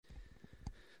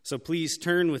So please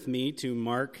turn with me to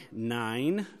Mark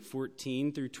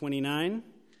 9:14 through 29.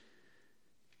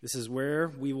 This is where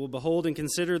we will behold and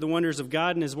consider the wonders of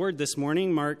God and His Word this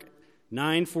morning. Mark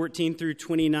 9:14 through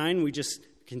 29. We just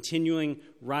continuing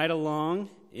right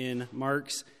along in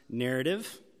Mark's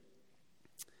narrative.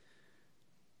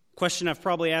 Question I've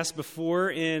probably asked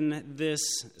before in this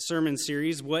sermon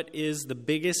series: what is the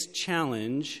biggest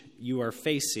challenge you are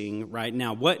facing right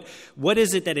now? What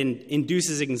is it that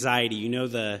induces anxiety? You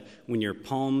know, when your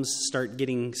palms start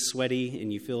getting sweaty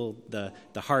and you feel the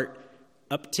heart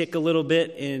uptick a little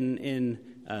bit in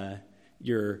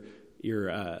your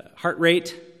heart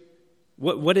rate.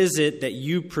 What is it that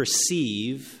you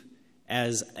perceive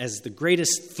as the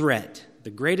greatest threat, the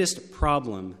greatest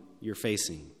problem you're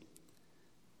facing?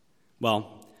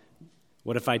 Well,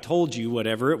 what if I told you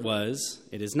whatever it was,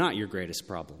 it is not your greatest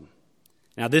problem?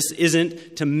 Now, this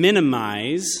isn't to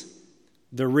minimize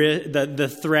the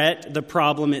threat, the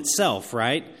problem itself,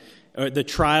 right? Or the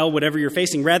trial, whatever you're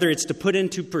facing. Rather, it's to put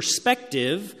into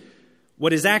perspective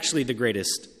what is actually the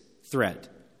greatest threat.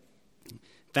 In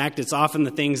fact, it's often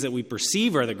the things that we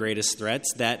perceive are the greatest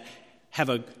threats that have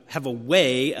a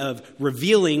way of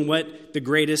revealing what the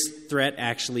greatest threat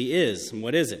actually is. And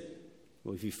what is it?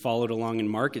 Well, if you followed along in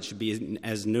Mark, it should be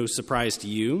as no surprise to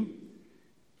you.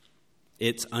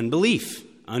 It's unbelief.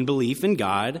 Unbelief in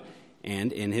God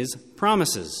and in His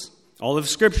promises. All of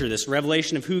Scripture, this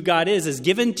revelation of who God is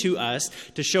given to us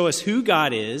to show us who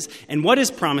God is and what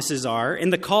His promises are.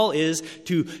 And the call is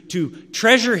to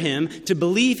treasure Him, to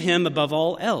believe Him above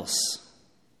all else.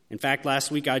 In fact, last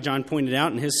week, John pointed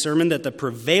out in his sermon that the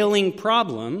prevailing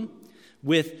problem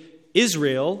with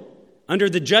Israel under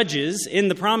the judges in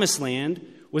the Promised Land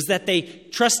was that they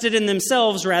trusted in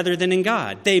themselves rather than in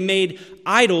God. They made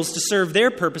idols to serve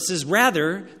their purposes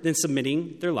rather than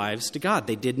submitting their lives to God.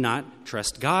 They did not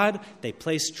trust God. They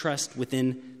placed trust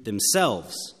within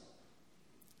themselves.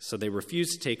 So they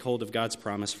refused to take hold of God's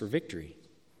promise for victory.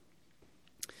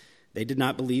 They did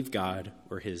not believe God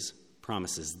or His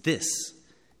promises. This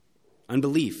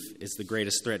unbelief is the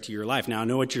greatest threat to your life. Now, I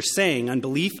know what you're saying.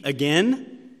 Unbelief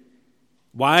again?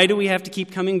 Why do we have to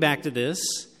keep coming back to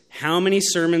this? How many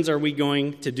sermons are we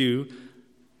going to do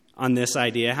on this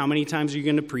idea? How many times are you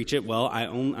going to preach it? Well,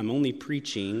 I'm only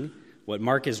preaching what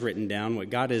Mark has written down, what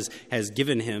God has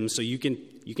given him, so you can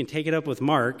take it up with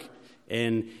Mark,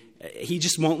 and he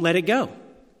just won't let it go.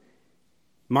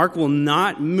 Mark will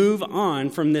not move on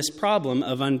from this problem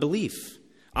of unbelief.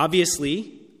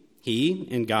 Obviously, he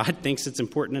and God thinks it's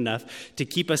important enough to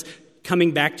keep us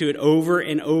coming back to it over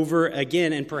and over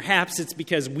again, and perhaps it's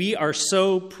because we are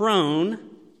so prone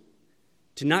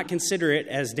to not consider it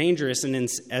as dangerous and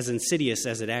as insidious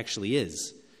as it actually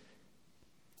is.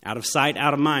 Out of sight,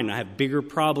 out of mind. I have bigger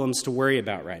problems to worry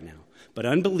about right now. But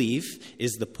unbelief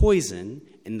is the poison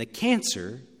and the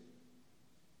cancer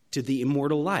to the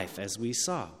immortal life, as we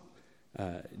saw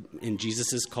in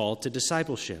Jesus' call to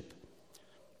discipleship.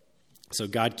 So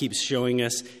God keeps showing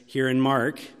us here in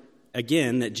Mark,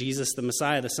 again, that Jesus, the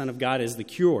Messiah, the Son of God, is the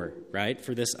cure, right,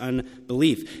 for this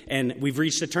unbelief. And we've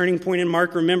reached a turning point in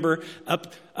Mark. Remember,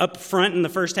 up front in the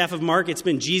first half of Mark, it's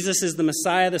been Jesus is the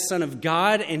Messiah, the Son of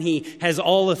God, and He has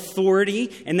all authority,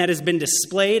 and that has been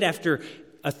displayed after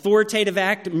authoritative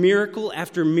act, miracle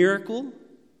after miracle.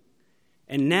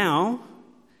 And now,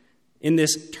 in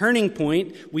this turning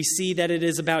point, we see that it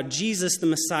is about Jesus, the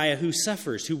Messiah, who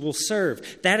suffers, who will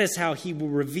serve. That is how He will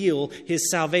reveal His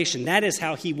salvation. That is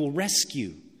how He will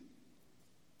rescue.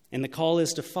 And the call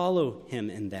is to follow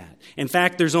Him in that. In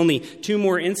fact, there's only 2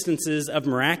 more instances of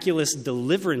miraculous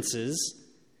deliverances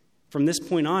from this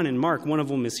point on in Mark. One of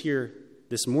them is here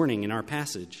this morning in our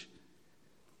passage.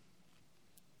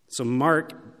 So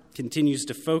Mark continues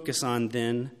to focus on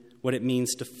then what it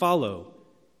means to follow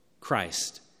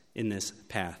Christ in this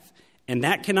path. And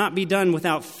that cannot be done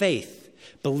without faith,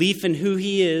 belief in who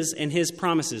He is and His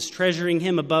promises, treasuring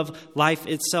Him above life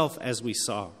itself, as we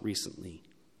saw recently.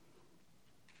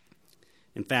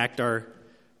 In fact, our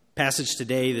passage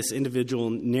today, this individual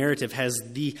narrative, has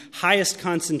the highest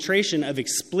concentration of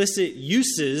explicit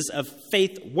uses of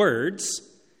faith words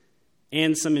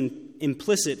and some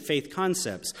implicit faith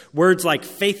concepts. Words like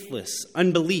faithless,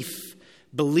 unbelief,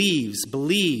 believes,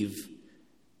 believe,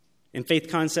 and faith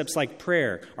concepts like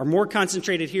prayer are more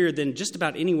concentrated here than just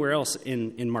about anywhere else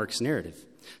in Mark's narrative.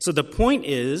 So the point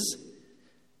is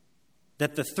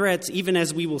that the threats, even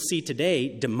as we will see today,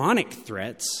 demonic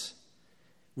threats,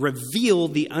 reveal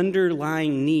the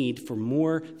underlying need for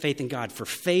more faith in God, for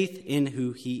faith in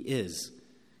who He is.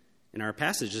 And our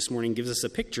passage this morning gives us a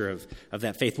picture of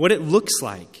that faith, what it looks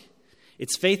like.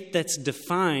 It's faith that's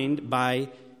defined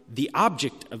by the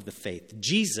object of the faith,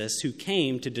 Jesus, who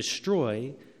came to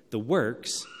destroy the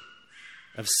works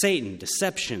of Satan,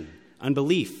 deception,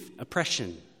 unbelief,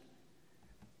 oppression.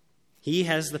 He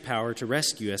has the power to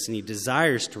rescue us, and he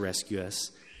desires to rescue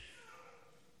us.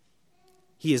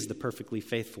 He is the perfectly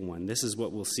faithful one. This is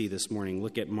what we'll see this morning.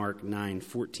 Look at Mark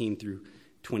 9:14 through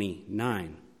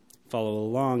 29. Follow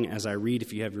along as I read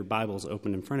if you have your Bibles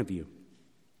open in front of you.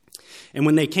 And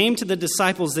when they came to the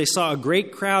disciples, they saw a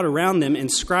great crowd around them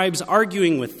and scribes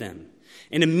arguing with them.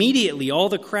 And immediately all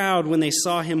the crowd, when they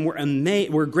saw him,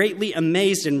 were greatly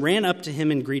amazed and ran up to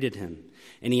him and greeted him.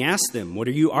 And he asked them, "What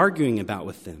are you arguing about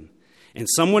with them?" And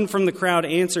someone from the crowd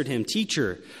answered him,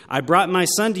 "Teacher, I brought my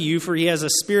son to you, for he has a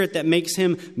spirit that makes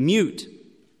him mute.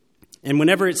 And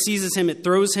whenever it seizes him, it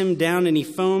throws him down, and he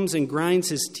foams and grinds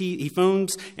his teeth. He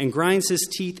foams and grinds his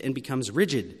teeth and becomes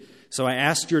rigid. So I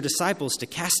asked your disciples to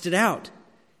cast it out,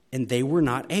 and they were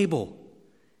not able."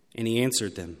 And he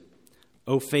answered them,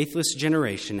 "O faithless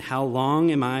generation, how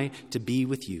long am I to be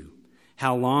with you?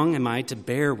 How long am I to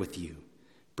bear with you?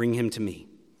 Bring him to me."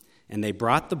 And they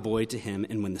brought the boy to him,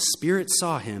 and when the spirit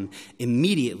saw him,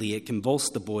 immediately it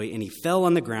convulsed the boy, and he fell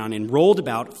on the ground and rolled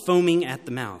about, foaming at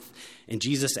the mouth. And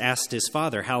Jesus asked his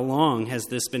father, "How long has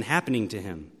this been happening to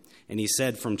him?" And he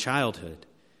said, "From childhood.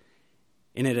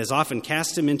 And it has often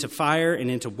cast him into fire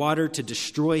and into water to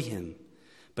destroy him.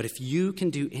 But if you can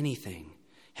do anything,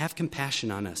 have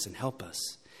compassion on us and help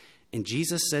us." And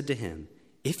Jesus said to him,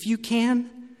 "If you can,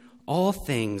 all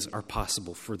things are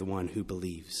possible for the one who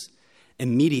believes."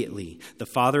 Immediately, the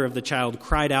father of the child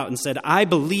cried out and said, "I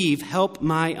believe, help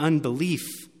my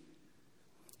unbelief."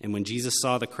 And when Jesus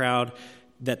saw the crowd,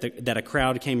 that a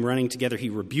crowd came running together, he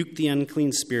rebuked the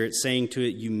unclean spirit, saying to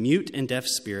it, "You mute and deaf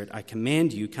spirit, I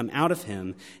command you, come out of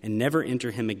him and never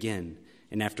enter him again."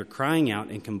 And after crying out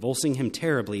and convulsing him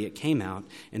terribly, it came out,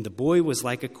 and the boy was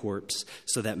like a corpse,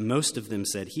 so that most of them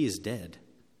said, "He is dead."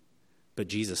 But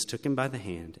Jesus took him by the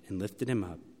hand and lifted him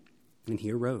up, and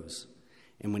he arose.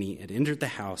 And when he had entered the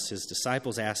house, his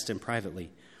disciples asked him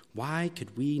privately, "Why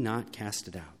could we not cast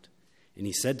it out?" And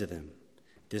he said to them,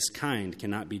 "This kind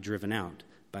cannot be driven out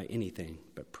by anything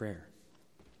but prayer."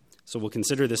 So we'll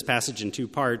consider this passage in two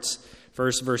parts.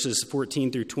 First, verses 14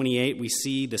 through 28, we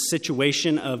see the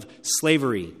situation of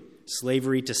slavery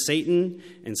to Satan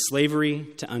and slavery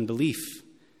to unbelief.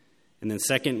 And then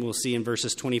second, we'll see in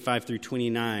verses 25 through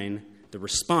 29, the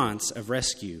response of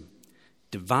rescue,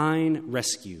 divine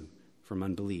rescue from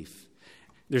unbelief.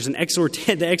 There's the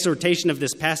exhortation of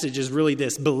this passage is really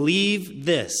this: believe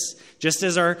this. Just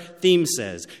as our theme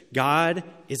says, God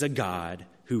is a God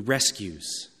who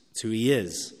rescues. It's who he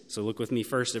is. So look with me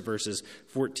first at verses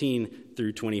 14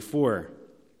 through 24.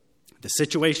 The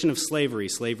situation of slavery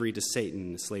to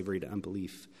Satan, slavery to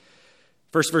unbelief.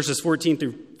 First, verses 14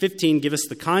 through 15 give us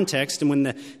the context. And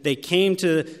when they came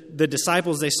to the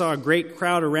disciples, they saw a great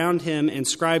crowd around him and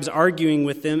scribes arguing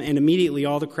with them. And immediately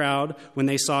all the crowd, when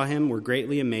they saw him, were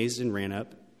greatly amazed and ran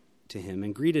up to him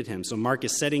and greeted him. So Mark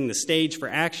is setting the stage for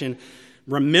action.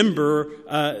 Remember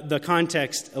the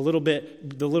context, the little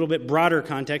bit broader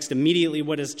context. Immediately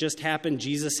what has just happened,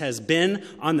 Jesus has been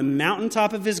on the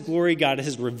mountaintop of his glory. God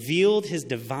has revealed his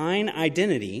divine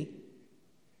identity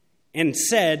and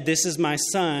said, "This is my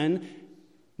son,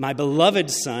 my beloved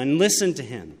son, listen to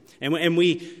him." And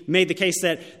we made the case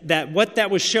that what that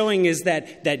was showing is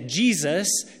that Jesus,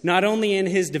 not only in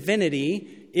his divinity,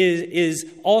 is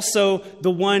also the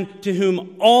one to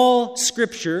whom all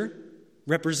Scripture,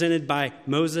 represented by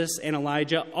Moses and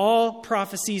Elijah, all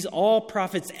prophecies, all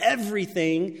prophets,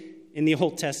 everything in the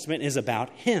Old Testament is about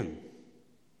him.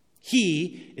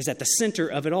 He is at the center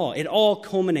of it all. It all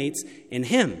culminates in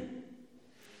him.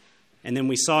 And then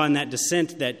we saw in that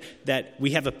descent that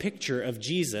we have a picture of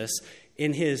Jesus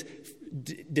in his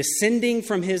descending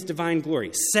from his divine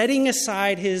glory, setting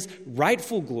aside his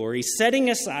rightful glory, setting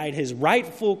aside his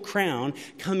rightful crown,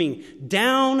 coming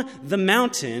down the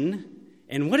mountain.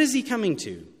 And what is he coming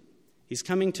to? He's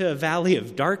coming to a valley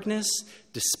of darkness,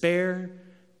 despair,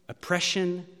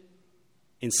 oppression,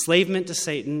 enslavement to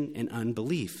Satan, and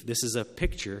unbelief. This is a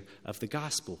picture of the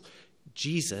gospel.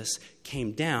 Jesus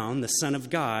came down, the Son of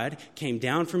God, came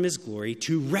down from his glory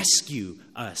to rescue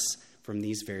us from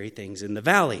these very things in the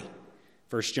valley.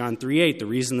 1 John 3:8, the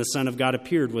reason the Son of God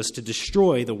appeared was to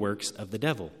destroy the works of the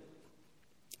devil.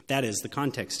 That is the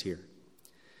context here.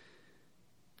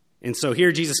 And so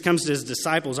here Jesus comes to his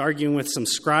disciples arguing with some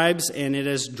scribes, and it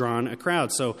has drawn a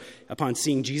crowd. So upon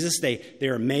seeing Jesus,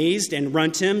 they're amazed and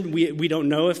run to him. We don't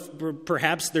know if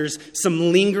perhaps there's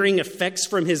some lingering effects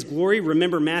from his glory.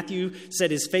 Remember, Matthew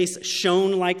said his face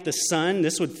shone like the sun.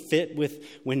 This would fit with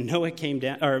when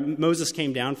Moses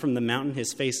came down from the mountain,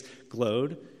 his face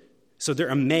glowed. So they're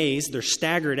amazed, they're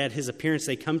staggered at his appearance.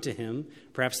 They come to him.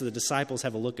 Perhaps the disciples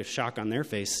have a look of shock on their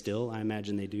face still. I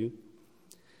imagine they do.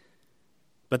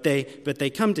 But they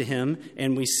come to him,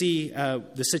 and we see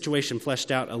the situation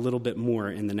fleshed out a little bit more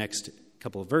in the next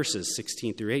couple of verses,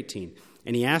 16 through 18.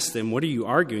 And he asked them, "What are you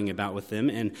arguing about with them?"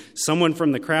 And someone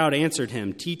from the crowd answered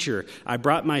him, "Teacher, I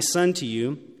brought my son to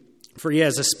you, for he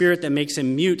has a spirit that makes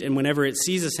him mute, and whenever it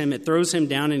seizes him, it throws him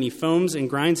down, and he foams and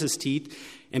grinds his teeth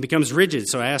and becomes rigid.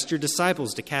 So I asked your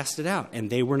disciples to cast it out, and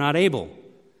they were not able."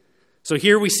 So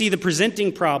here we see the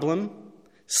presenting problem,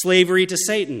 slavery to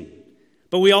Satan.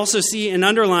 But we also see an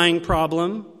underlying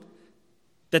problem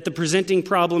that the presenting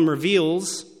problem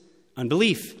reveals,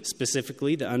 unbelief,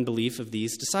 specifically the unbelief of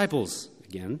these disciples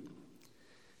again.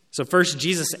 So first,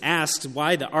 Jesus asks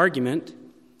why the argument,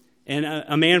 and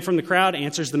a man from the crowd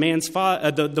answers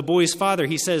the boy's father.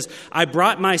 He says, "I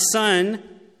brought my son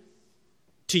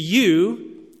to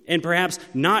you," and perhaps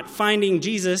not finding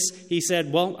Jesus, he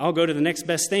said, "Well, I'll go to the next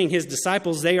best thing." His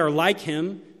disciples, they are like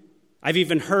him. I've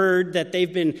even heard that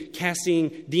they've been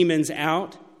casting demons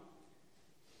out.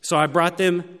 So I brought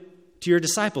them to your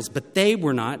disciples, but they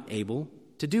were not able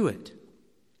to do it.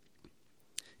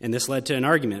 And this led to an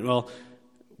argument. Well,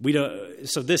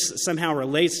 so this somehow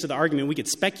relates to the argument. We could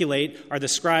speculate, are the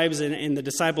scribes and the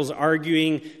disciples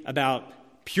arguing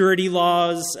about purity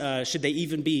laws? Should they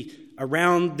even be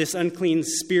around this unclean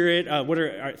spirit? What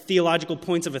are our theological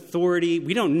points of authority?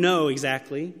 We don't know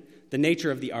exactly the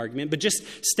nature of the argument, but just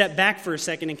step back for a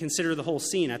second and consider the whole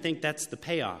scene. I think that's the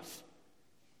payoff.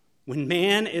 When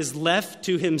man is left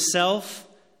to himself,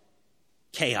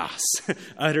 chaos,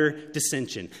 utter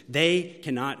dissension. They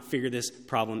cannot figure this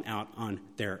problem out on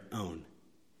their own.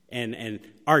 And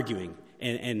arguing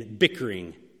and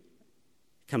bickering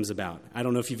comes about. I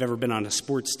don't know if you've ever been on a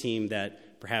sports team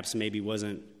that perhaps maybe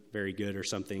wasn't very good or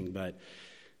something, but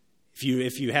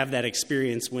if you have that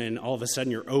experience when all of a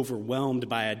sudden you're overwhelmed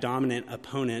by a dominant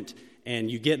opponent and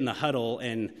you get in the huddle,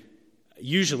 and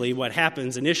usually what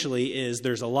happens initially is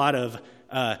there's a lot of,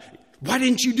 why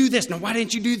didn't you do this? No, why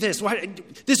didn't you do this?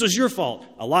 This was your fault.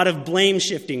 A lot of blame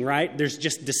shifting, right? There's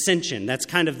just dissension. That's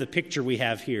kind of the picture we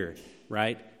have here,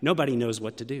 right? Nobody knows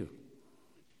what to do.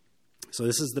 So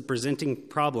this is the presenting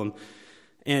problem.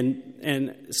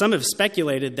 And some have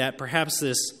speculated that perhaps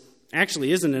this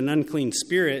actually isn't an unclean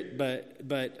spirit,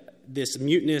 but this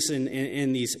muteness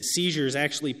and these seizures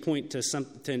actually point to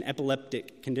an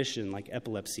epileptic condition like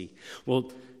epilepsy.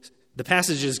 Well, the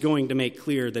passage is going to make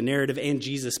clear, the narrative and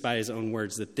Jesus by his own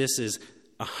words, that this is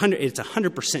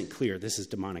 100% clear. This is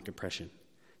demonic oppression,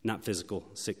 not physical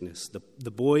sickness.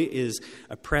 The boy is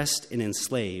oppressed and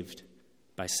enslaved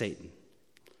by Satan.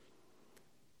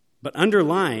 But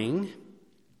underlying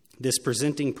this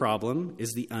presenting problem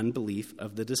is the unbelief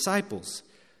of the disciples.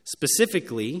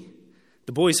 Specifically,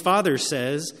 the boy's father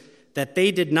says that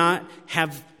they did not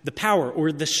have the power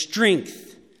or the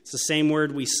strength. It's the same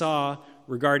word we saw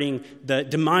regarding the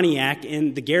demoniac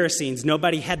in the Gerasenes.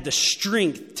 Nobody had the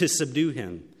strength to subdue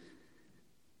him.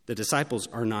 The disciples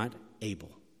are not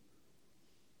able.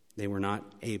 They were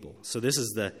not able. So this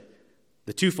is the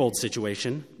twofold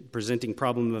situation, presenting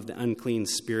problem of the unclean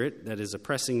spirit that is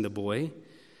oppressing the boy.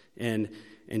 And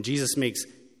Jesus makes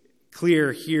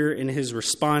clear here in his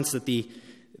response that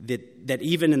that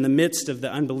even in the midst of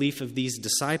the unbelief of these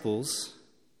disciples,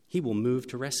 he will move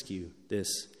to rescue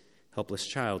this helpless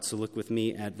child. So look with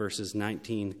me at verses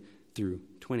 19 through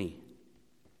 20.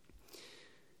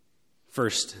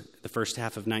 First, the first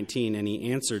half of 19, "And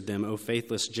he answered them, 'O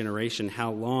faithless generation,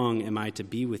 how long am I to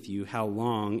be with you? How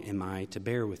long am I to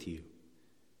bear with you?'"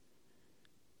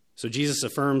 So Jesus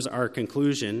affirms our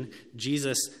conclusion.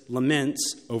 Jesus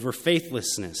laments over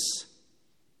faithlessness.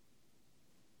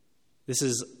 This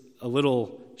is a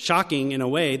little shocking in a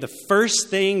way. The first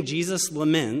thing Jesus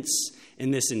laments in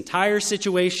this entire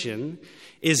situation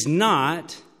is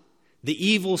not the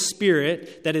evil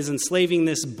spirit that is enslaving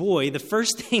this boy. The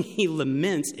first thing he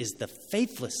laments is the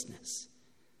faithlessness,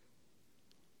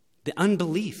 the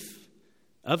unbelief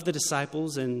of the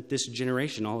disciples and this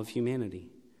generation, all of humanity.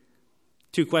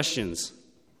 Two questions.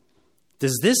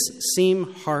 Does this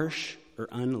seem harsh or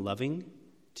unloving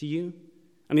to you?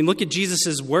 I mean, look at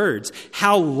Jesus' words.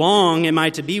 How long am I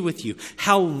to be with you?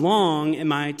 How long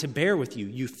am I to bear with you,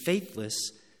 you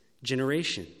faithless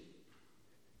generation?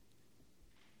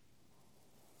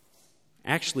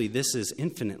 Actually, this is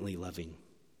infinitely loving.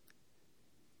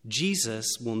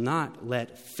 Jesus will not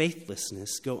let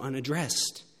faithlessness go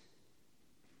unaddressed.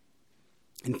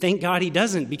 And thank God he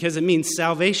doesn't, because it means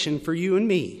salvation for you and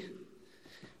me.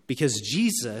 Because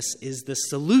Jesus is the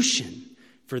solution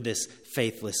for this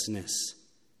faithlessness.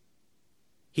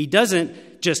 He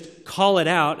doesn't just call it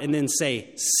out and then say,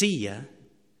 see ya.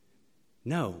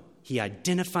 No, he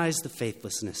identifies the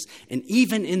faithlessness. And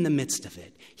even in the midst of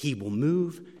it, he will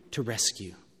move to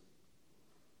rescue.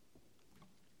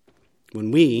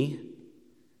 When we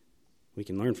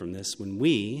can learn from this, when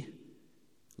we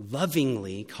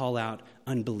lovingly call out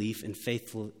unbelief and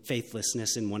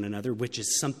faithlessness in one another, which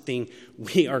is something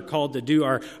we are called to do.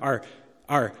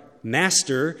 Our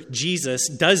master, Jesus,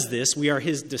 does this. We are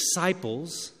his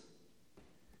disciples.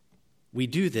 We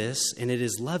do this, and it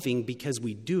is loving because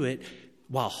we do it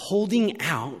while holding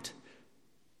out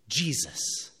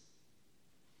Jesus,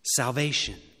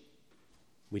 salvation.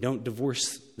 We don't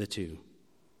divorce the two.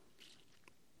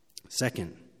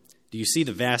 Second, do you see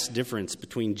the vast difference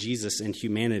between Jesus and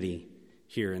humanity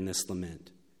here in this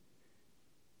lament?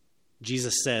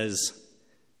 Jesus says,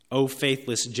 "O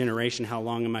faithless generation, how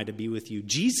long am I to be with you?"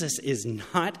 Jesus is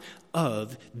not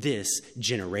of this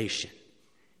generation.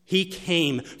 He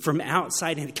came from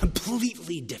outside and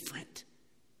completely different.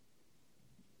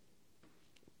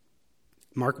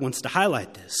 Mark wants to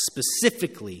highlight this,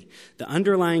 specifically the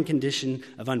underlying condition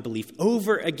of unbelief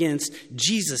over against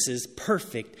Jesus'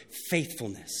 perfect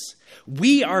faithfulness.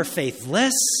 We are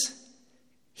faithless.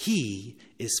 He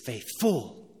is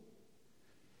faithful.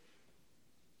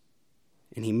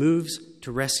 And he moves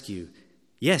to rescue.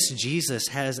 Yes, Jesus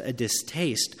has a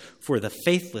distaste for the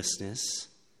faithlessness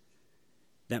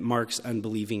that marks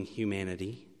unbelieving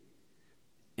humanity.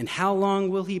 And how long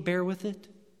will he bear with it?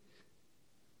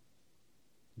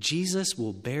 Jesus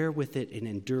will bear with it and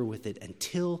endure with it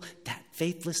until that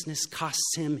faithlessness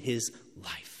costs him his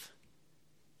life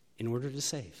in order to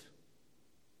save.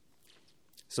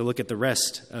 So look at the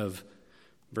rest of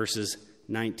verses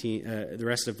 19. The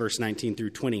rest of verse 19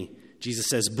 through 20. Jesus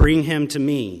says, "Bring him to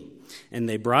me." And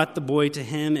they brought the boy to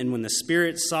him, and when the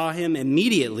spirit saw him,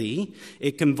 immediately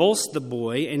it convulsed the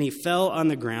boy, and he fell on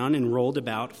the ground and rolled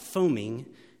about, foaming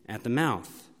at the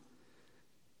mouth.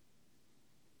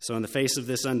 So in the face of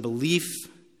this unbelief,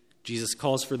 Jesus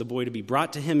calls for the boy to be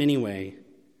brought to him anyway.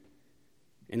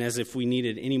 And as if we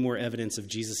needed any more evidence of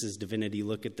Jesus' divinity,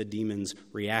 look at the demon's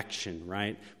reaction,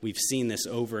 right? We've seen this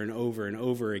over and over and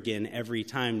over again. Every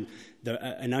time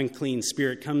an unclean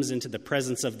spirit comes into the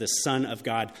presence of the Son of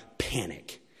God,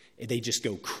 panic. They just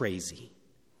go crazy.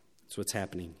 That's what's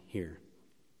happening here.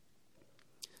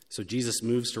 So Jesus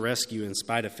moves to rescue in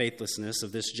spite of faithlessness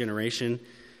of this generation.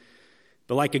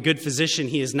 But like a good physician,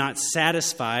 he is not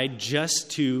satisfied just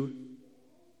to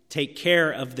take care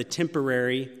of the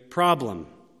temporary problem.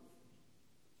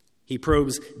 He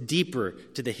probes deeper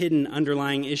to the hidden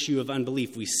underlying issue of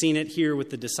unbelief. We've seen it here with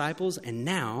the disciples, and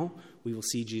now we will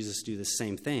see Jesus do the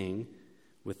same thing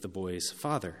with the boy's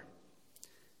father.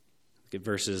 Look at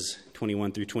verses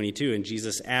 21 through 22. And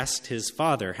Jesus asked his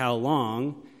father, "How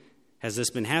long has this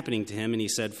been happening to him?" And he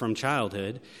said, "From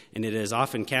childhood, and it has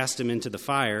often cast him into the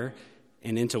fire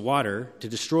and into water to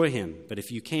destroy him. But if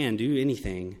you can do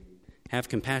anything, have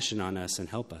compassion on us and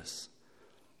help us."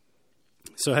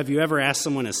 So have you ever asked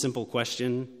someone a simple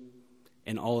question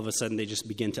and all of a sudden they just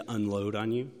begin to unload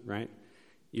on you, right?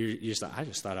 You're just like, I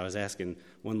just thought I was asking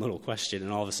one little question,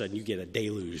 and all of a sudden you get a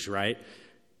deluge, right?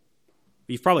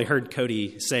 You've probably heard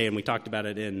Cody say, and we talked about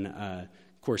it in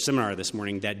core seminar this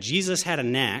morning, that Jesus had a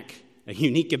knack, a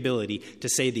unique ability to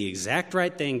say the exact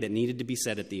right thing that needed to be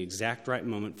said at the exact right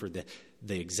moment for the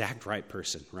exact right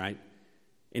person, right?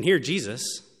 And here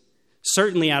Jesus,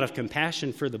 certainly out of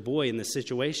compassion for the boy in the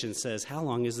situation, says, "How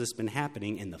long has this been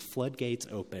happening?" And the floodgates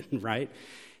open, right?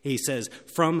 He says,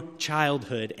 "From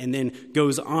childhood," and then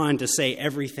goes on to say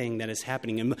everything that is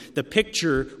happening. And the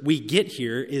picture we get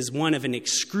here is one of an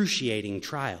excruciating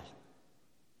trial.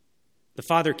 The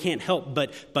father can't help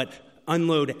but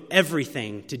unload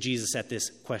everything to Jesus at this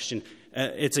question.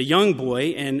 It's a young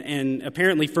boy, and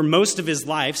apparently for most of his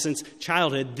life, since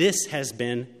childhood, this has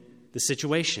been the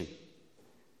situation.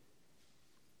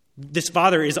 This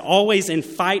father is always in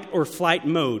fight or flight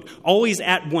mode, always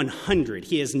at 100.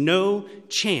 He has no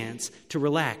chance to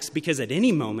relax because at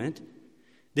any moment,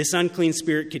 this unclean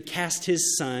spirit could cast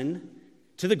his son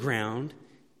to the ground,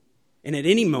 and at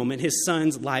any moment, his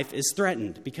son's life is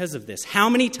threatened because of this. How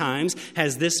many times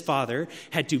has this father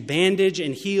had to bandage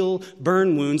and heal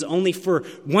burn wounds only for,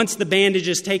 once the bandage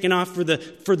is taken off, for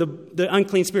the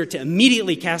unclean spirit to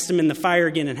immediately cast him in the fire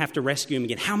again and have to rescue him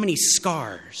again? How many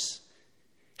scars?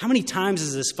 How many times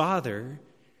has this father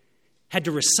had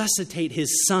to resuscitate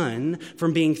his son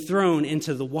from being thrown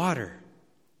into the water?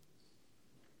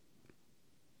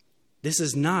 This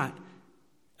is not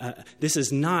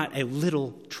a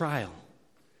little trial.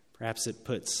 Perhaps it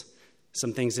puts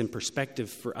some things in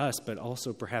perspective for us, but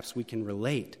also perhaps we can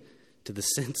relate to the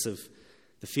sense of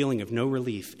the feeling of no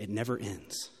relief. It never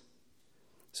ends.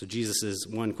 So Jesus'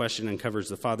 one question uncovers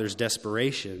the Father's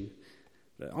desperation,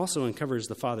 but it also uncovers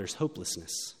the Father's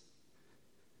hopelessness.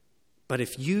 But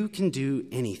if you can do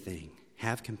anything,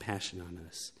 have compassion on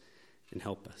us and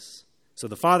help us. So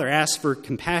the Father asks for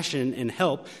compassion and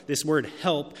help. This word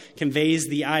help conveys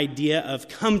the idea of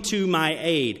come to my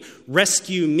aid,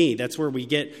 rescue me. That's where we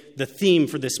get the theme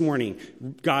for this morning.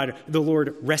 God, the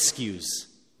Lord, rescues.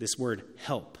 This word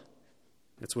help.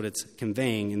 That's what it's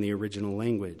conveying in the original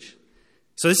language.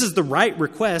 So this is the right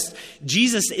request.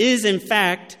 Jesus is, in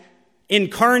fact,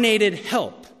 incarnated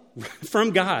help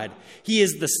from God. He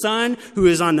is the Son who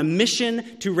is on the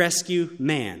mission to rescue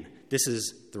man. This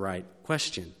is the right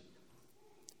question.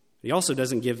 He also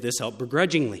doesn't give this help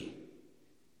begrudgingly.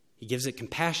 He gives it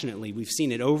compassionately. We've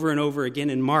seen it over and over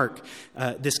again in Mark.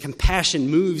 This compassion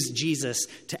moves Jesus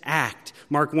to act.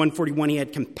 Mark 1:41, he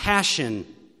had compassion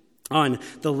on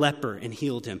the leper and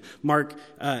healed him. Mark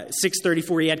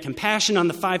 6:34, he had compassion on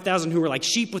the 5,000 who were like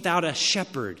sheep without a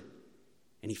shepherd,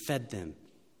 and he fed them.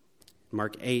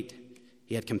 Mark 8,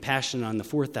 he had compassion on the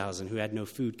 4,000 who had no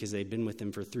food because they'd been with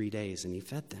him for 3 days, and he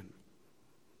fed them.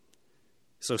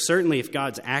 So certainly if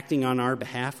God's acting on our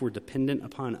behalf, we're dependent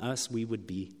upon us, we would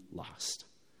be lost.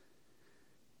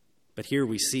 But here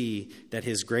we see that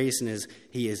his grace and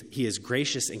he is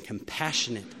gracious and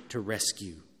compassionate to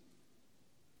rescue.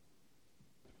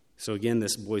 So again,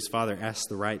 this boy's father asked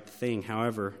the right thing.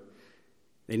 However,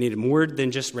 they needed more than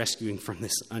just rescuing from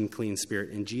this unclean spirit.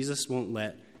 And Jesus won't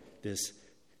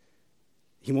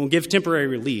he won't give temporary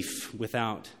relief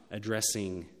without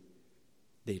addressing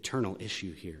the eternal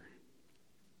issue here.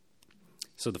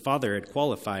 So the Father had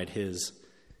qualified his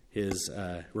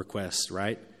request,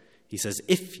 right? He says,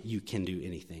 if you can do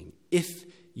anything, if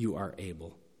you are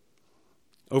able.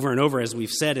 Over and over, as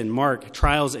we've said in Mark,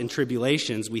 trials and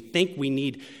tribulations, we think we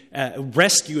need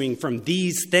rescuing from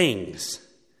these things.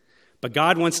 But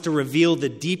God wants to reveal the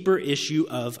deeper issue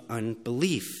of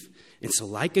unbelief. And so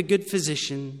like a good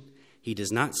physician, he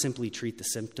does not simply treat the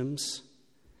symptoms.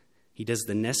 He does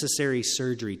the necessary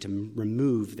surgery to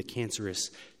remove the cancerous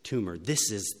tumor.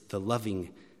 This is the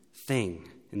loving thing.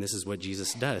 And this is what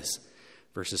Jesus does.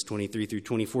 Verses 23 through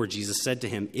 24, Jesus said to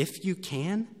him, if you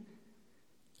can,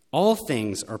 all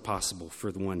things are possible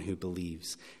for the one who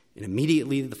believes. And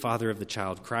immediately the father of the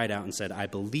child cried out and said, I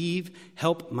believe,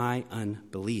 help my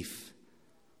unbelief.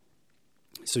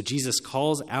 So Jesus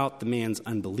calls out the man's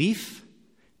unbelief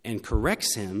and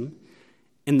corrects him.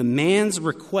 And the man's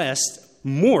request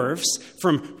morphs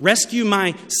from rescue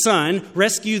my son,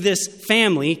 rescue this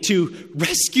family, to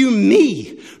rescue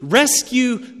me.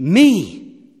 Rescue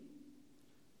me.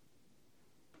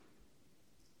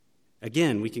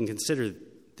 Again, we can consider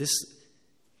this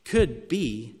could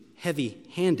be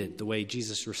heavy-handed, the way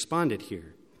Jesus responded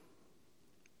here.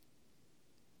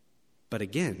 But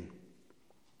again,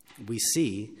 we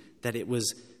see that it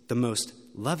was the most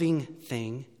loving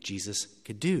thing Jesus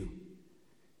could do.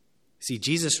 See,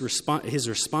 his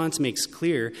response makes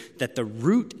clear that the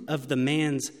root of the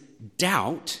man's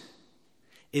doubt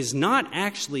is not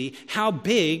actually how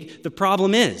big the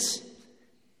problem is.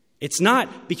 It's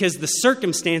not because the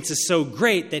circumstance is so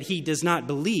great that he does not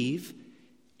believe.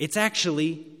 It's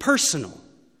actually personal.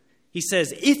 He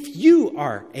says, if you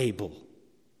are able.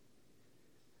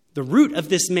 The root of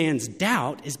this man's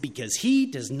doubt is because he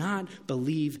does not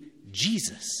believe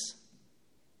Jesus.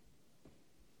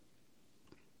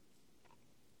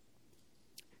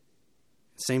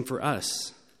 Same for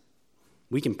us.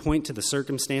 We can point to the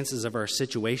circumstances of our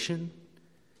situation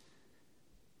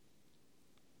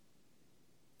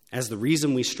as the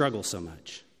reason we struggle so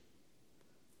much.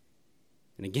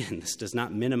 And again, this does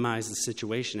not minimize the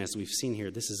situation as we've seen here.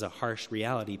 This is a harsh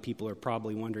reality. People are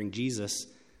probably wondering, Jesus,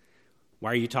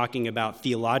 why are you talking about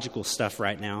theological stuff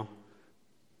right now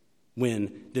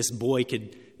when this boy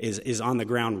is on the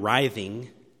ground writhing?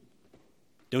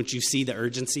 Don't you see the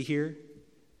urgency here?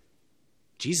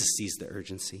 Jesus sees the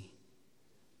urgency.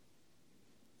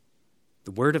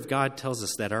 The Word of God tells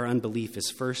us that our unbelief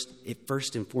is first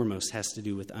and foremost has to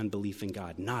do with unbelief in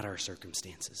God, not our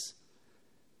circumstances.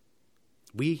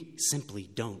 We simply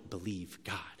don't believe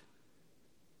God.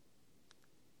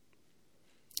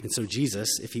 And so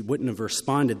Jesus, if he wouldn't have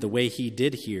responded the way he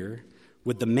did here,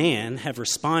 would the man have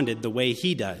responded the way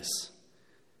he does?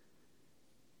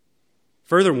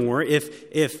 Furthermore,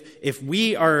 if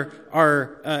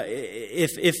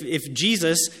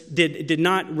Jesus did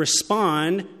not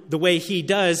respond the way he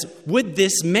does, would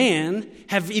this man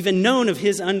have even known of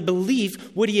his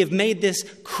unbelief? Would he have made this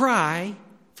cry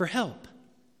for help?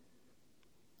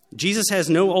 Jesus has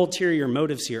no ulterior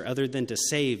motives here other than to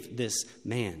save this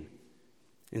man.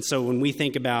 And so when we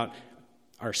think about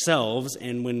ourselves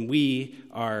and when we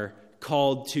are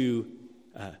called to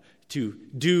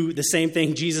do the same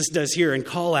thing Jesus does here and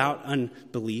call out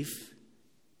unbelief,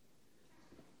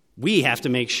 we have to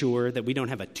make sure that we don't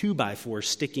have a 2x4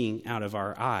 sticking out of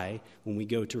our eye when we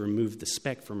go to remove the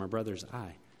speck from our brother's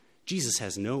eye. Jesus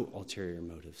has no ulterior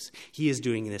motives. He is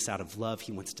doing this out of love.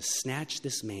 He wants to snatch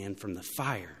this man from the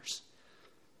fires.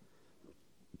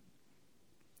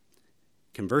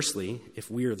 Conversely,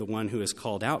 if we are the one who is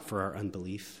called out for our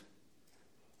unbelief,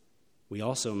 we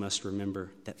also must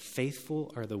remember that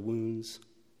faithful are the wounds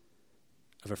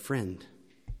of a friend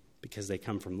because they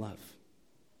come from love.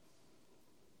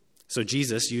 So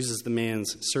Jesus uses the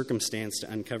man's circumstance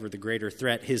to uncover the greater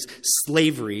threat, his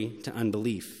slavery to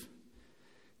unbelief.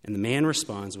 And the man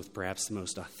responds with perhaps the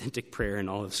most authentic prayer in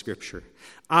all of Scripture.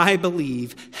 I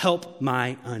believe, help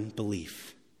my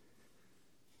unbelief.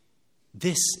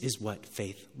 This is what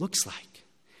faith looks like.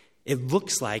 It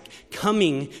looks like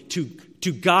coming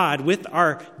to God with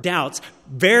our doubts,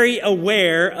 very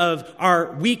aware of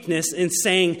our weakness and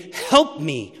saying, help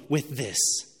me with this.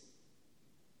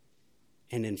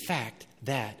 And in fact,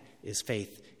 that is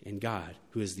faith in God,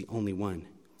 who is the only one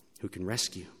who can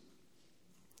rescue.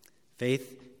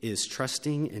 Faith is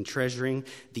trusting and treasuring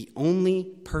the only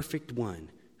perfect one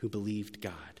who believed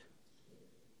God.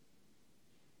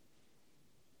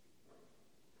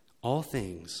 All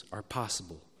things are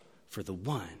possible for the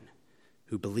one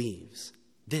who believes.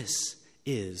 This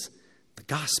is the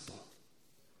gospel.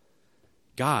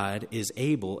 God is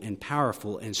able and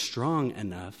powerful and strong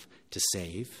enough to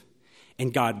save.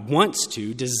 And God wants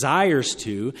to, desires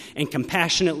to, and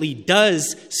compassionately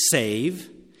does save.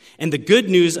 And the good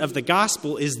news of the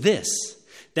gospel is this,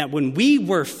 that when we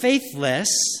were faithless,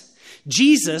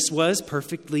 Jesus was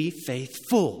perfectly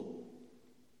faithful.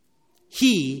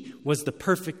 He was the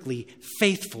perfectly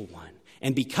faithful one.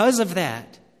 And because of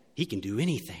that, he can do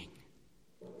anything.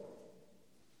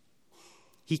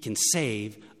 He can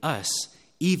save us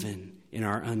even in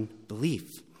our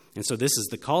unbelief. And so this is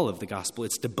the call of the gospel.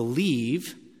 It's to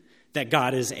believe that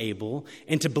God is able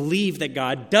and to believe that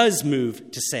God does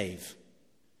move to save,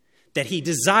 that he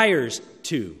desires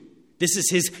to. This is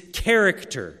his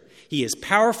character. He is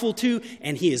powerful to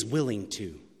and he is willing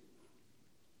to.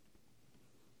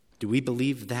 Do we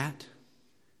believe that?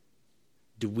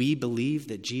 Do we believe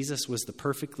that Jesus was the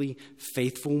perfectly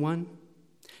faithful one?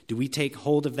 Do we take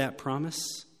hold of that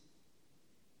promise?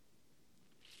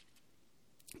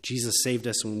 Jesus saved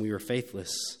us when we were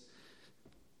faithless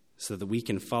so that we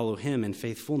can follow him in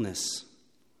faithfulness,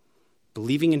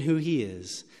 believing in who he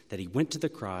is, that he went to the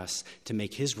cross to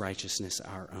make his righteousness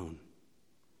our own.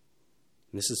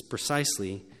 And this is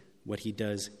precisely what he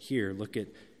does here. Look at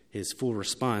his full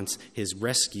response, his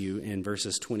rescue in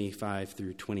verses 25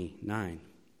 through 29.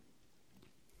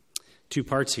 2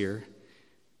 parts here.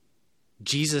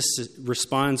 Jesus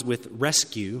responds with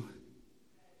rescue,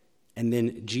 and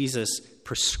then Jesus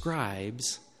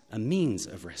prescribes a means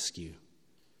of rescue.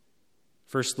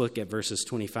 First, look at verses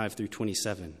 25 through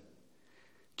 27.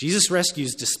 Jesus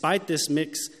rescues despite this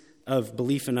mix of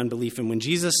belief and unbelief. And when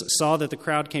Jesus saw that the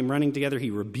crowd came running together,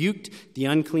 he rebuked the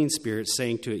unclean spirit,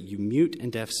 saying to it, "You mute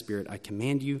and deaf spirit, I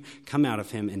command you, come out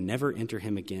of him and never enter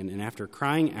him again." And after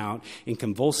crying out and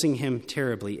convulsing him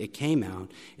terribly, it came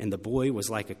out, and the boy was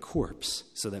like a corpse,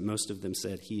 so that most of them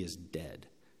said, "He is dead."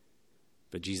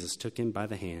 But Jesus took him by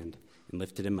the hand and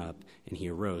lifted him up, and he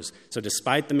arose. So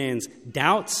despite the man's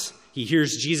doubts, he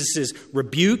hears Jesus'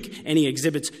 rebuke, and he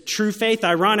exhibits true faith,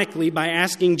 ironically, by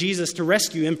asking Jesus to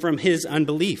rescue him from his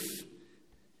unbelief,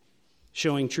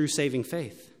 showing true saving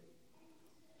faith.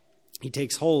 He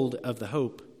takes hold of the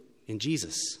hope in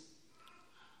Jesus.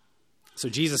 So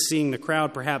Jesus, seeing the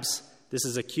crowd, perhaps this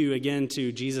is a cue again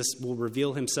to Jesus will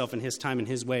reveal himself in his time and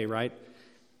his way, right?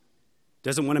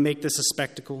 Doesn't want to make this a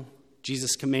spectacle.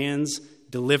 Jesus commands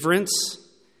deliverance,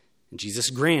 and Jesus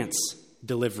grants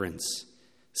deliverance.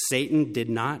 Satan did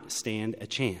not stand a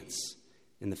chance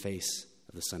in the face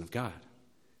of the Son of God.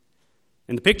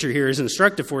 And the picture here is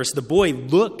instructive for us. The boy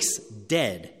looks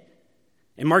dead.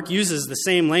 And Mark uses the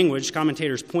same language.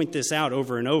 Commentators point this out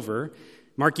over and over.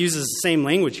 Mark uses the same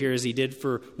language here as he did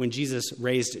for when Jesus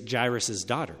raised Jairus'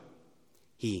 daughter.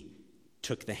 He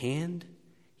took the hand,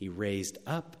 he raised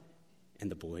up,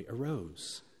 and the boy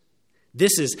arose.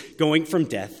 This is going from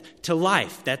death to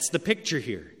life. That's the picture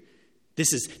here.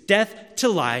 This is death to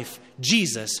life,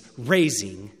 Jesus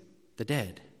raising the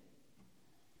dead.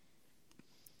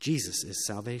 Jesus is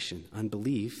salvation.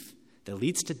 Unbelief that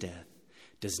leads to death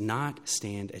does not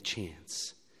stand a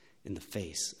chance in the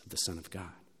face of the Son of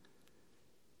God.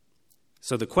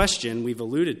 So the question we've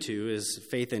alluded to is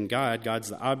faith in God. God's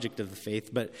the object of the faith,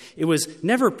 but it was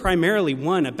never primarily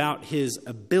one about his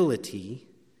ability.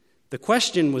 The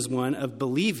question was one of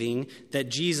believing that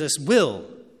Jesus will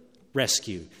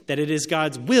rescue, that it is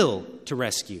God's will to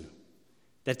rescue.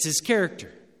 That's his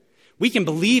character. We can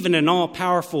believe in an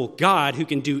all-powerful God who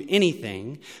can do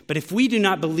anything, but if we do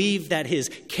not believe that his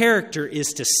character is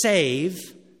to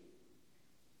save,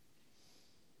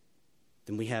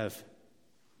 then we have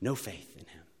no faith in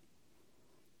him.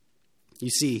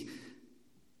 You see,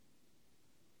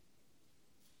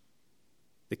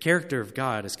 the character of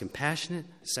God is compassionate,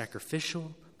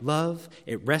 sacrificial, love.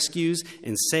 It rescues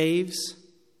and saves.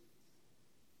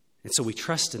 And so we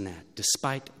trust in that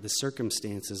despite the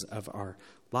circumstances of our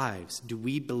lives. Do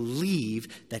we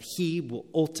believe that he will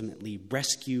ultimately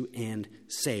rescue and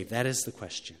save? That is the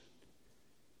question.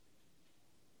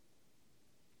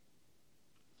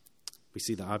 We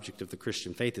see the object of the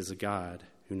Christian faith is a God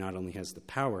who not only has the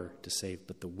power to save,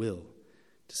 but the will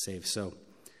to save. So,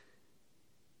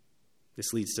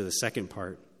 this leads to the second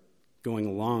part. Going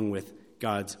along with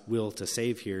God's will to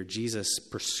save here, Jesus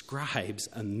prescribes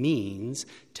a means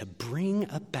to bring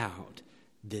about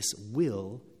this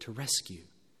will to rescue.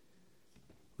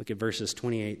 Look at verses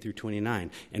 28 through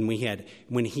 29. And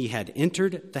when he had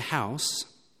entered the house,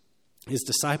 his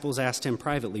disciples asked him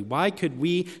privately, "Why could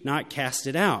we not cast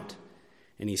it out?"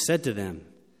 And he said to them,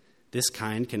 "This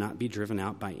kind cannot be driven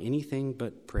out by anything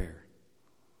but prayer."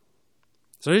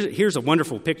 So here's a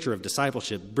wonderful picture of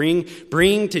discipleship. Bring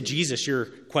to Jesus your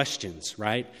questions,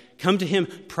 right? Come to him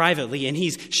privately, and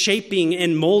he's shaping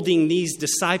and molding these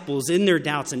disciples in their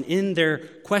doubts and in their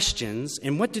questions.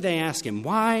 And what do they ask him?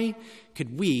 Why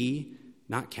could we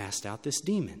not cast out this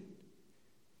demon?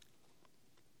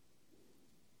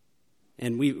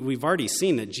 And we've already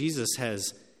seen that Jesus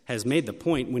has made the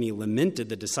point when he lamented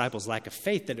the disciples' lack of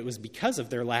faith that it was because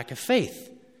of their lack of faith.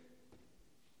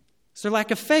 It's their lack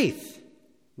of faith,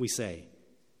 we say.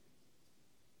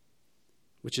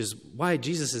 Which is why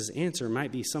Jesus' answer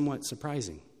might be somewhat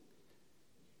surprising.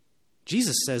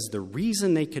 Jesus says the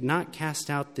reason they could not cast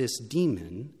out this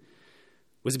demon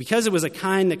was because it was a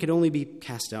kind that could only be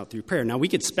cast out through prayer. Now, we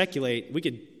could speculate, we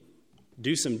could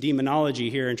do some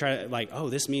demonology here and try to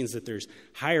this means that there's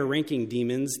higher ranking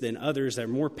demons than others that are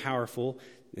more powerful,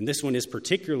 and this one is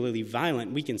particularly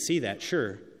violent. We can see that,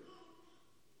 sure.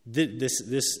 This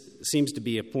seems to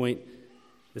be a point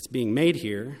that's being made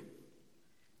here,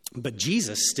 but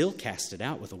Jesus still cast it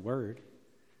out with a word.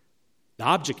 The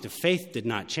object of faith did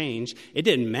not change. It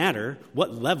didn't matter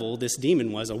what level this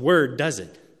demon was. A word does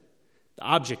it. The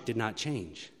object did not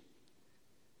change.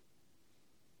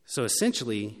 So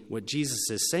essentially, what Jesus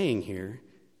is saying here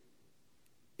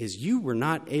is you were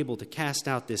not able to cast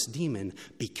out this demon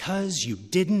because you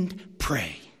didn't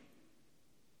pray.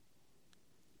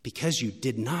 Because you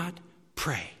did not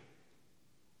pray.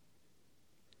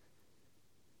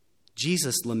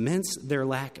 Jesus laments their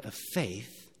lack of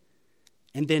faith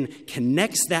and then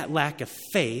connects that lack of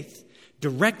faith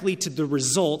directly to the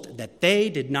result that they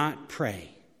did not pray.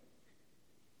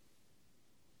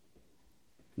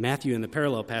 Matthew in the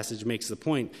parallel passage makes the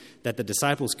point that the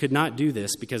disciples could not do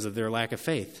this because of their lack of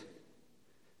faith.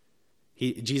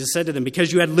 Jesus said to them,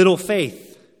 because you had little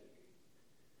faith.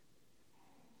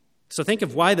 So think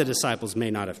of why the disciples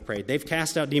may not have prayed. They've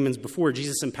cast out demons before.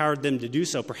 Jesus empowered them to do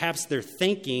so. Perhaps they've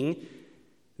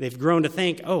grown to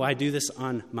think, I do this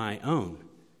on my own.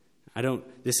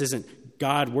 This isn't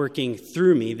God working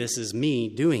through me. This is me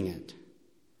doing it.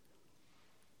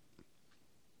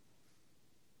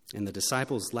 And the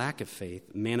disciples' lack of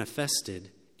faith manifested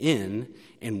in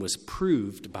and was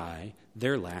proved by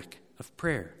their lack of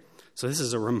prayer. So this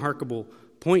is a remarkable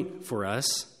point for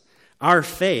us. Our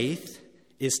faith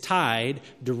is tied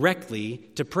directly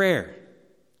to prayer.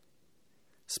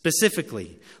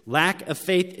 Specifically, lack of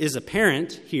faith is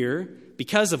apparent here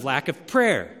because of lack of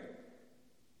prayer.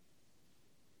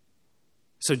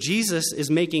 So Jesus is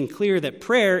making clear that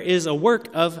prayer is a work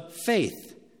of faith.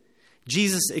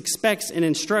 Jesus expects and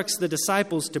instructs the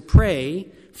disciples to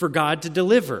pray for God to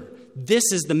deliver.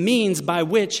 This is the means by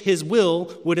which his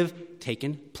will would have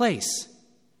taken place.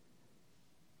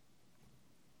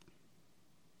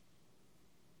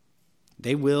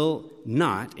 They will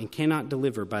not and cannot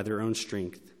deliver by their own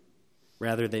strength.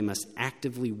 Rather, they must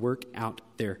actively work out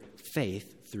their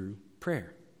faith through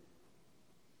prayer.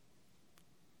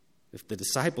 If the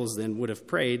disciples then would have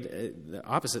prayed, the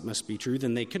opposite must be true,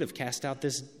 then they could have cast out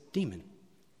this demon.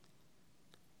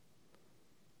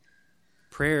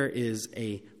 Prayer is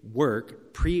a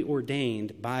work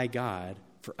preordained by God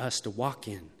for us to walk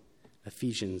in.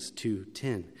 Ephesians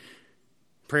 2:10.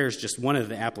 Prayer is just one of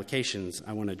the applications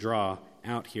I want to draw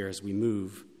out here as we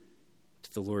move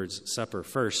to the Lord's Supper.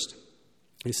 First,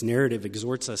 this narrative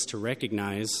exhorts us to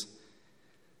recognize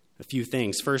a few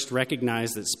things. First,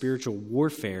 recognize that spiritual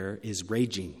warfare is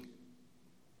raging.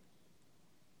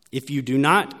 If you do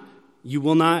not, you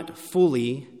will not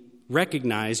fully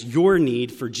recognize your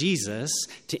need for Jesus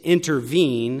to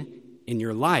intervene in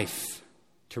your life,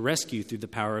 to rescue through the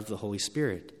power of the Holy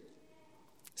Spirit.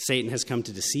 Satan has come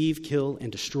to deceive, kill,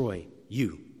 and destroy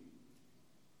you.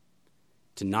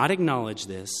 To not acknowledge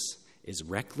this is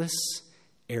reckless,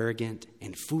 arrogant,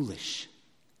 and foolish.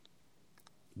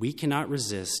 We cannot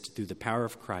resist through the power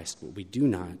of Christ what we do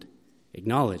not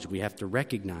acknowledge. We have to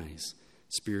recognize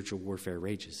spiritual warfare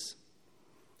rages.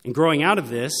 And growing out of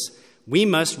this, we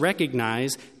must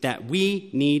recognize that we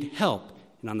need help.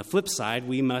 And on the flip side,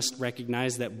 we must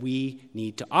recognize that we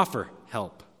need to offer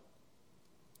help.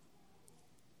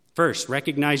 First,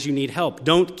 recognize you need help.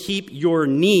 Don't keep your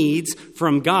needs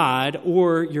from God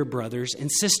or your brothers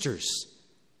and sisters.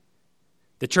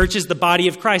 The church is the body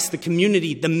of Christ, the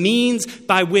community, the means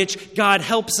by which God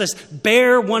helps us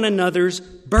bear one another's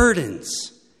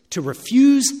burdens. To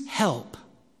refuse help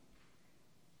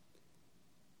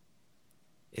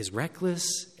is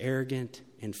reckless, arrogant,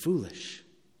 and foolish.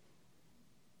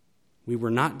 We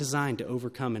were not designed to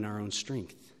overcome in our own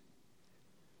strength.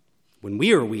 When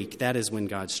we are weak, that is when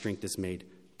God's strength is made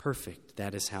perfect.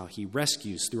 That is how he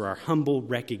rescues through our humble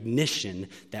recognition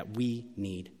that we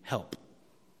need help.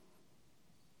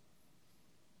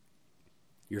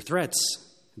 Your threats,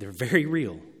 they're very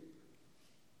real.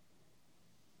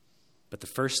 But the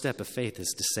first step of faith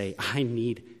is to say, I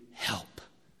need help.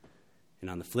 And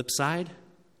on the flip side,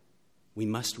 we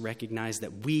must recognize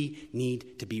that we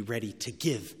need to be ready to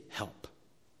give help.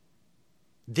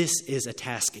 This is a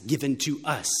task given to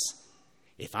us.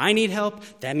 If I need help,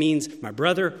 that means my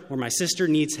brother or my sister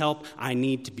needs help. I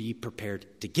need to be prepared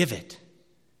to give it.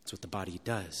 That's what the body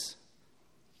does.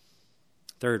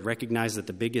 Third, recognize that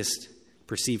the biggest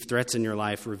perceived threats in your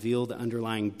life reveal the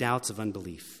underlying doubts of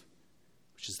unbelief,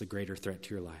 which is the greater threat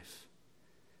to your life.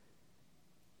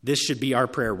 This should be our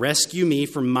prayer. Rescue me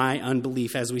from my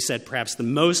unbelief. As we said, perhaps the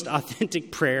most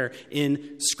authentic prayer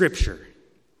in Scripture.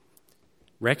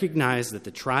 Recognize that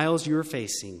the trials you are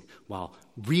facing, while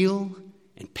real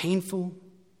and painful,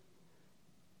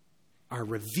 are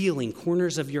revealing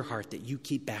corners of your heart that you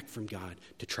keep back from God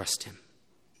to trust him.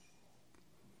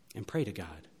 And pray to God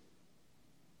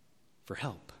for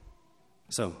help.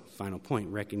 So, final point,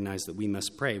 recognize that we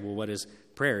must pray. Well, what is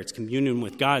prayer? It's communion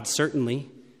with God, certainly.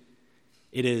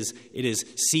 It is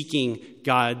seeking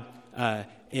God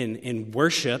in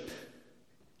worship,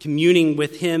 communing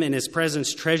with him in his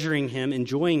presence, treasuring him,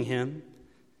 enjoying him.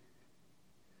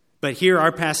 But here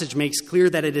our passage makes clear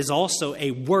that it is also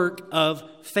a work of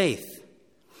faith.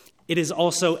 It is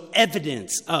also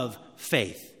evidence of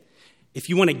faith. If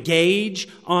you want to gauge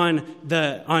on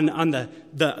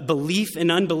the belief and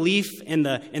unbelief and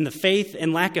the faith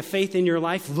and lack of faith in your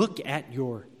life, look at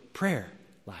your prayer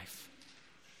life.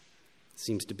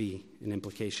 Seems to be an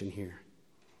implication here.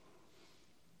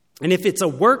 And if it's a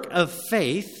work of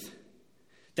faith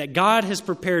that God has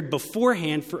prepared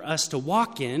beforehand for us to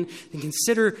walk in, then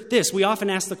consider this. We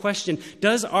often ask the question,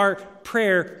 does our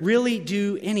prayer really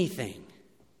do anything?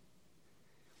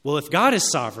 Well, if God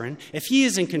is sovereign, if he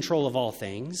is in control of all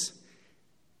things,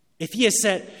 if he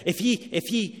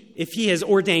has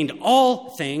ordained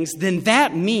all things, then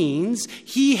that means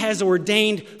he has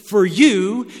ordained for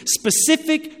you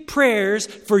specific prayers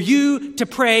for you to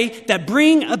pray that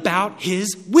bring about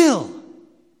his will.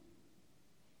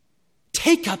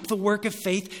 Take up the work of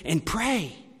faith and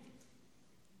pray.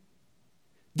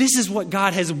 This is what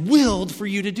God has willed for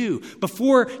you to do.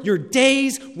 Before your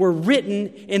days were written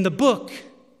in the book,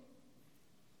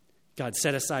 God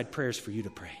set aside prayers for you to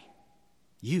pray.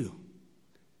 You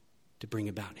to bring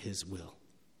about his will.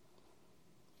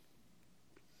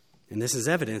 And this is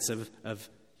evidence of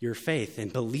your faith in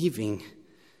believing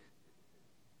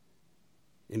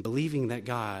that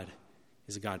God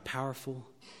is a God powerful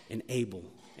and able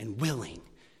and willing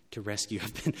to rescue.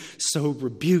 I've been so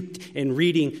rebuked in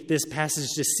reading this passage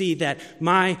to see that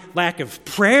my lack of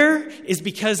prayer is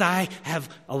because I have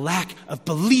a lack of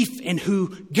belief in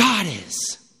who God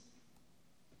is.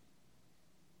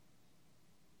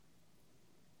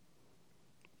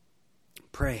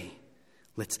 Pray.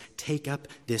 Let's take up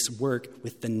this work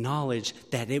with the knowledge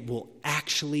that it will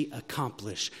actually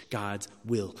accomplish God's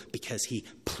will because he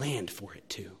planned for it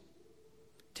to.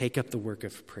 Take up the work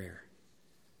of prayer.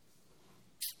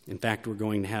 In fact, we're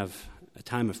going to have a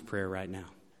time of prayer right now.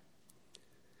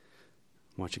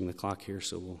 I'm watching the clock here,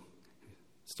 so we'll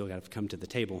still got to come to the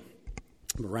table.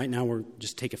 But right now, we'll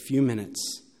just take a few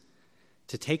minutes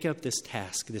to take up this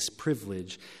task, this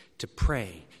privilege, to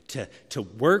pray, to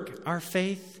work our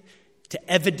faith,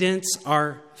 to evidence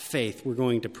our faith. We're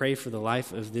going to pray for the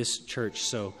life of this church.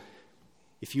 So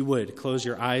if you would, close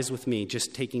your eyes with me,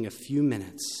 just taking a few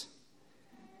minutes.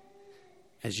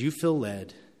 As you feel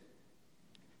led,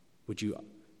 would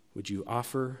you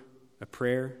offer a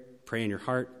prayer? Pray in your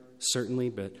heart, certainly,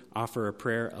 but offer a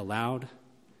prayer aloud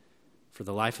for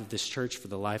the life of this church, for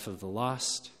the life of the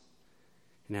lost.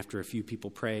 And after a few people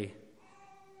pray,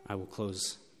 I will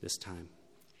close this time.